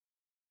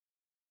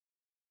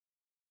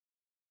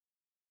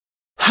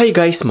Hi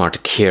guys,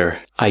 Mark here.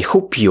 I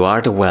hope you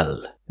are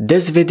well.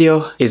 This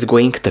video is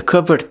going to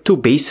cover two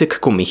basic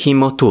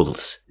Kumihimo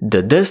tools,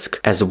 the disc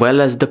as well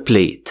as the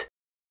plate.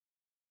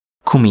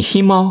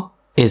 Kumihimo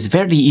is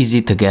very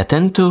easy to get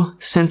into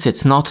since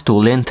it's not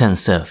tool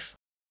intensive.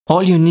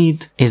 All you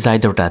need is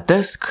either a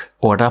disc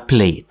or a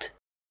plate.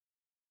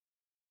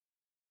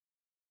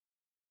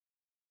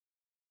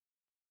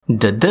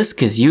 The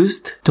disc is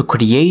used to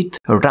create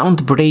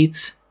round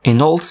braids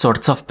in all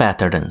sorts of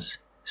patterns.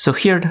 So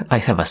here I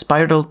have a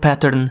spiral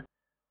pattern,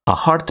 a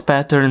heart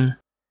pattern,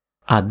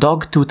 a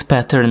dog tooth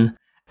pattern,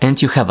 and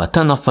you have a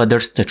ton of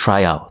others to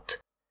try out.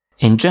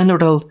 In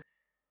general,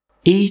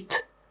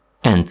 8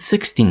 and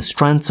 16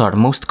 strands are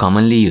most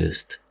commonly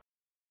used.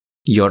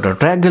 Your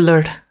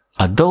regular,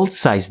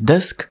 adult-sized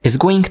disc is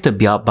going to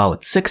be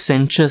about 6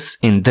 inches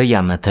in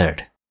diameter.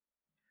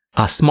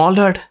 A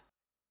smaller,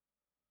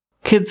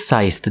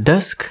 kid-sized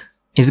disc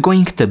is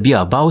going to be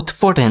about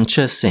 4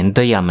 inches in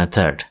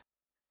diameter.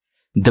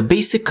 The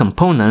basic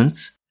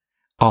components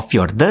of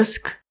your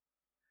disc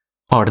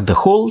are the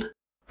hole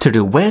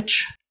through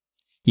which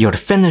your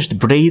finished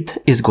braid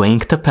is going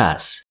to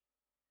pass.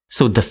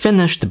 So the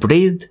finished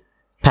braid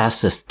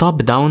passes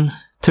top down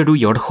through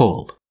your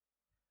hole.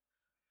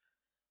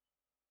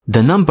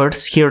 The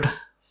numbers here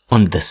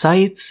on the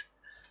sides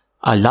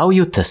allow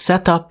you to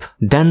set up,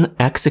 then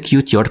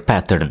execute your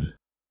pattern.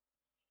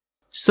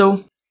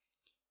 So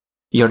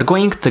you're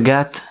going to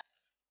get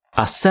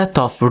a set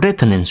of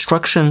written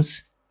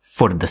instructions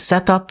for the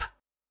setup,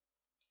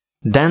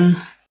 then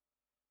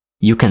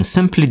you can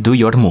simply do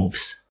your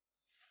moves.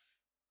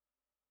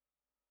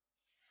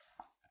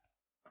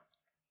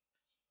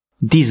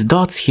 These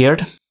dots here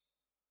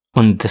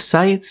on the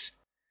sides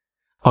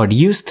are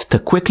used to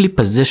quickly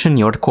position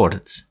your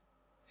cords.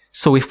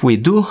 So if we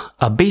do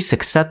a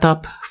basic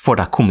setup for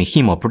a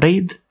Kumihimo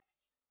braid,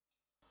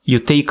 you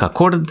take a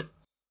cord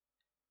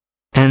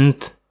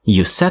and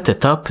you set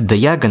it up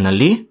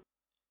diagonally,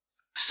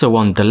 so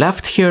on the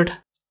left here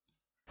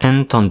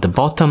and on the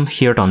bottom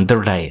here on the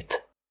right.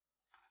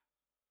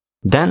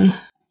 Then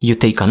you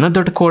take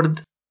another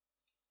cord,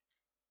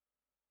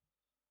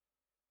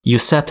 you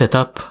set it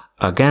up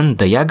again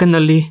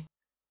diagonally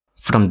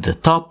from the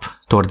top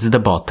towards the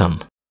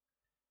bottom.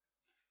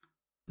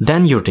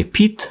 Then you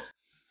repeat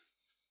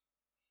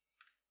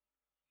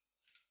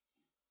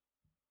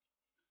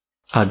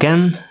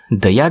again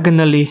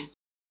diagonally,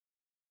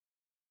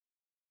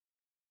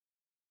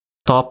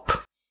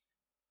 top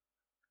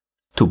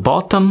to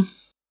bottom,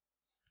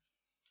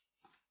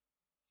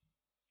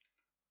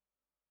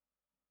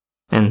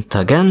 and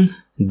again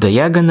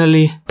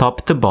diagonally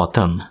top to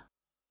bottom.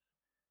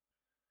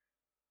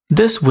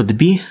 This would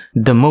be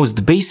the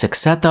most basic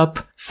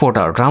setup for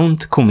a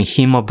round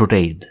Kumihimo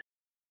braid.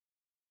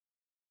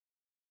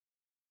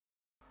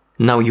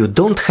 Now you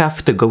don't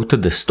have to go to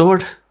the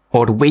store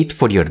or wait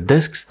for your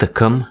discs to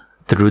come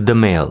through the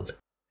mail.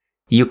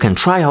 You can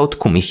try out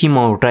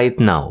Kumihimo right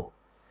now.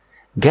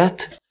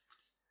 Get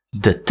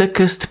the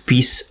thickest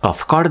piece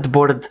of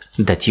cardboard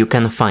that you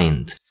can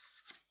find.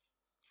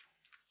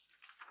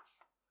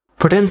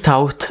 Print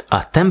out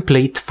a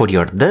template for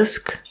your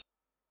disc.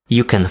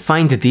 You can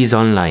find these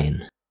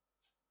online.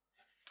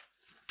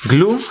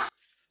 Glue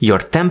your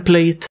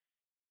template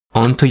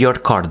onto your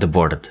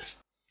cardboard.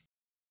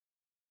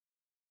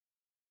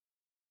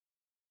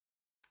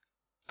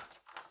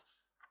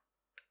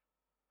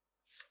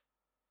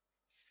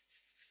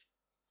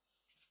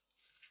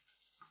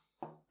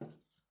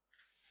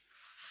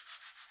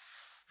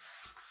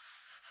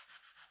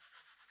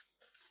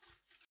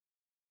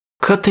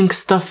 Cutting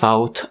stuff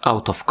out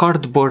of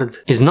cardboard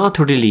is not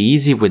really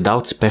easy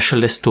without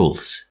specialist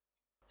tools.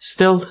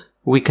 Still,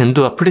 we can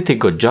do a pretty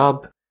good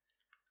job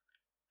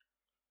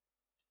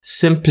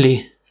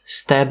simply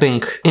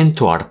stabbing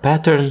into our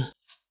pattern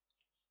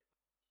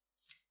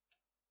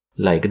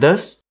like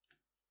this.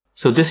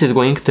 So this is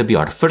going to be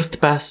our first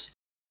pass.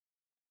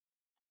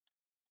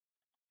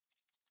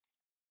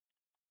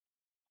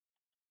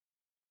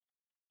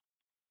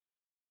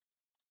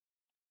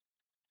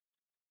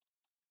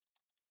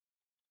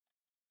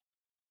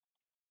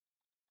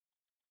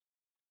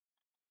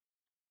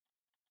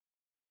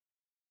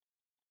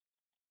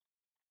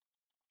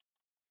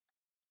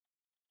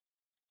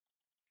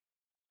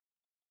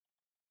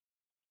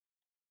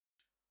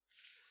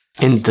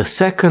 In the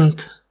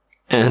second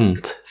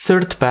and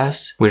third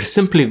pass, we're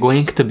simply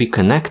going to be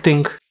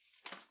connecting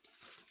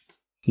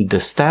the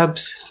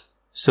stabs,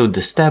 so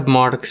the stab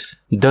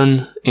marks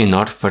done in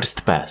our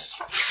first pass.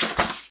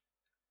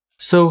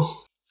 So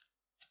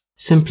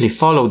simply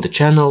follow the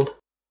channel .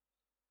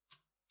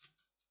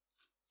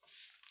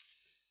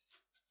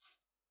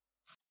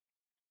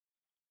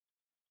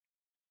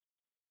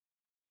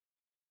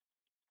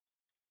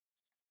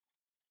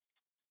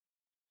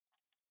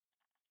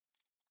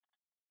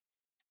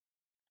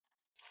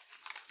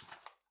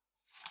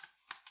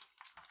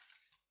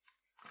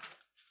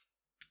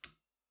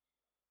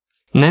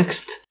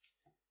 Next,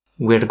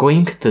 we're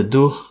going to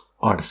do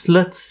our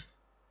slits,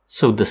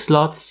 so the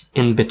slots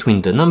in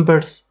between the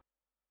numbers.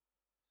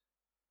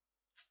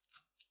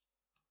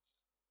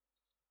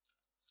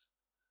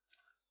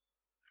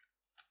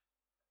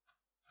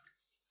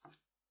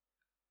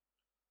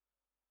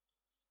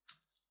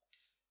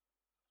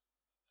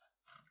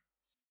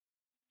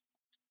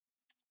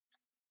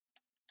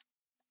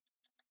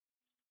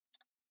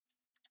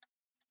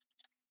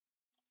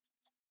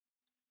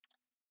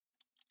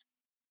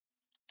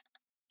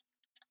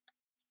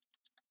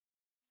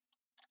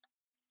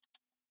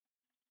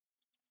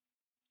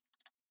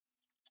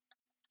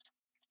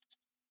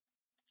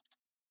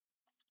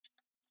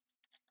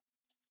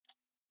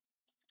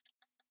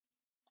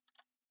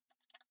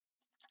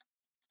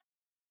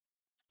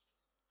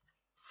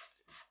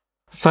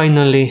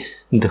 Finally,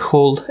 the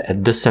hole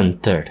at the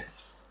center.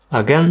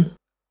 Again,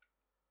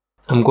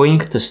 I'm going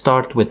to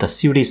start with a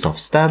series of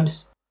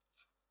stabs,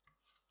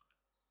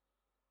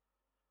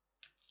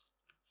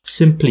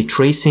 simply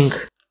tracing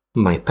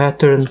my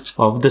pattern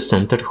of the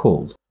center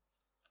hole.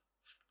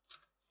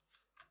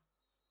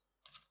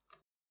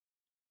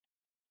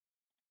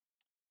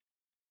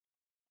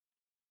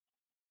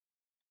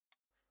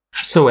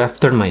 So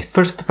after my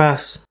first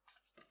pass,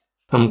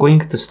 I'm going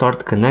to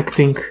start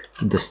connecting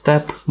the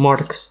stab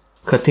marks,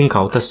 cutting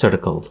out a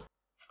circle.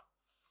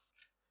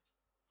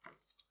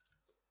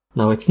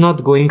 Now it's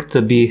not going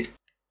to be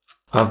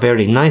a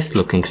very nice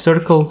looking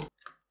circle,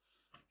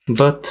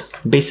 but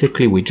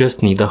basically we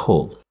just need a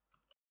hole.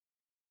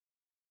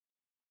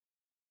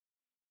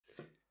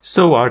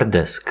 So our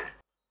disc.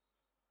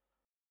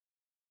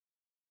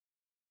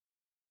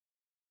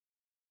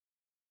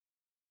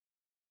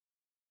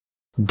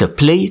 The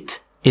plate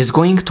is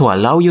going to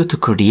allow you to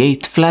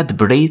create flat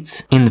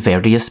braids in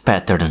various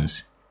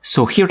patterns.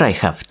 So here I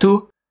have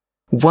two,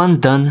 one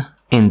done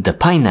in the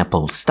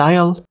pineapple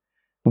style,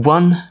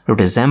 one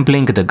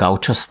resembling the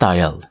gaucho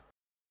style.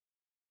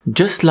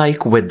 Just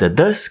like with the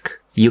disc,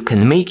 you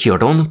can make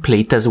your own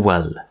plate as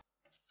well.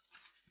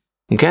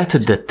 Get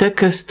the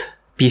thickest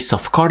piece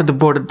of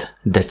cardboard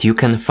that you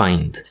can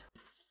find.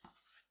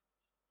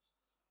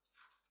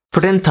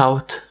 Print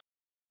out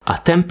a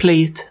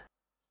template,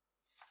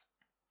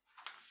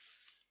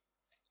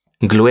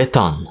 glue it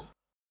on.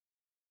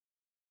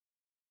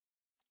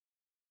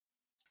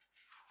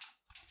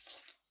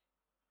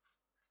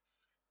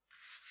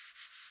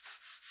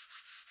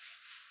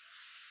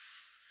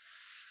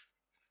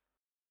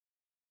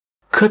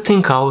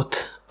 Cutting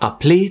out a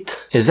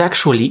plate is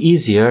actually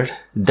easier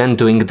than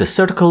doing the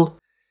circle,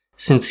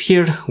 since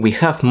here we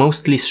have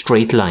mostly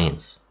straight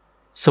lines.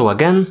 So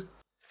again,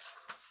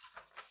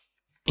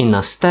 in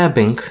a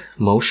stabbing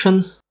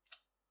motion,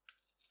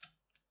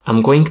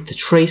 I'm going to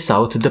trace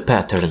out the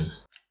pattern.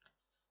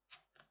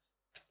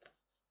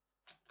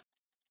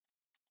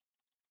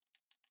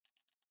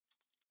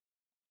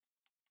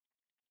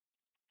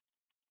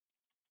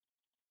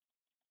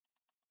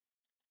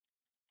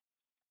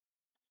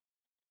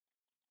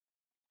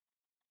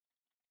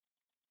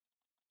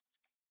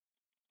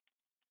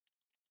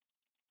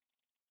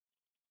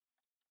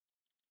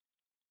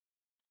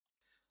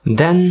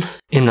 Then,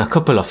 in a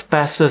couple of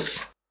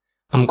passes,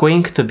 I'm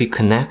going to be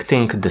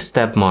connecting the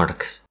stab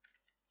marks.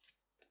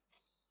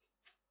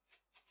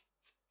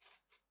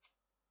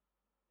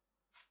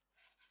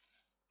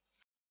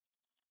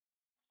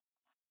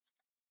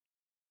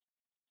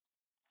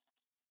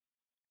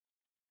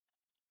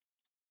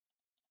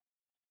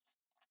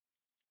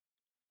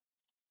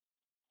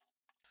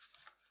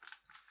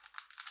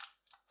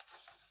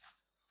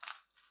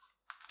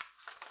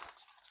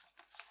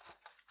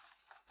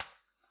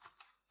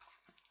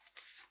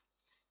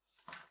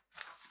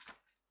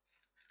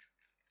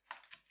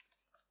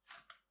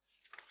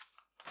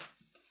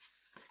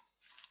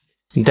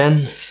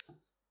 Then,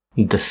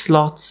 the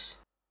slots.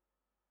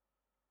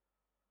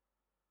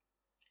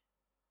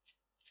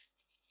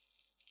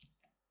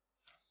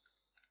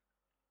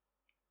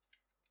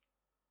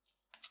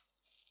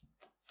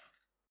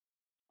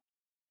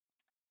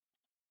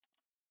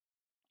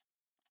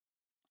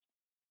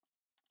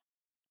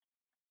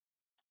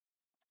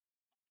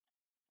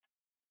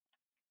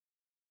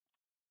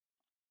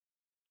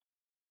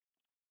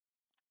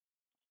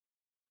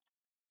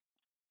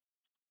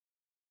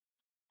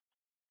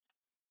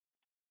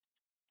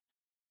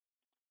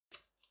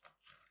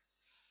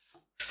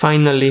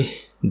 Finally,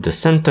 the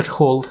center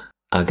hole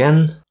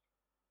again.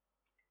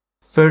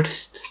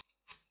 First,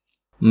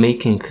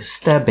 making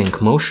stabbing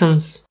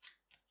motions,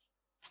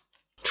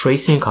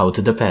 tracing out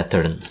the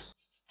pattern.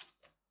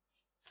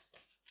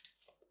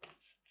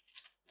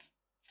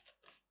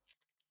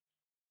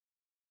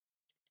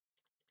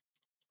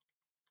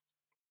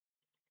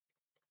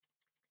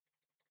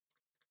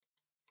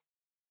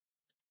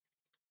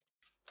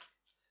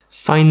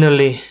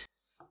 Finally,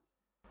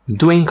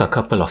 doing a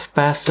couple of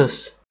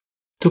passes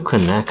to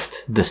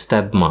connect the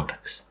stab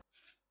marks.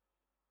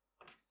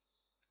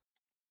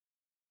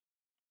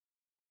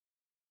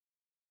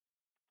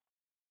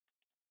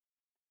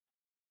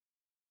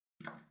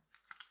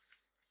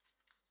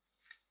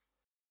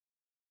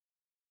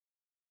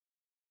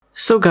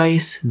 So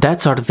guys,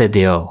 that's our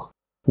video.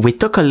 We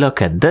took a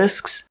look at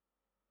discs,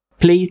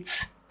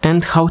 plates,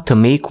 and how to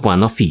make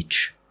one of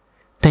each.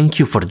 Thank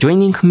you for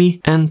joining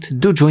me, and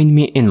do join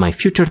me in my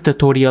future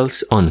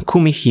tutorials on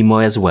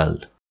Kumihimo as well.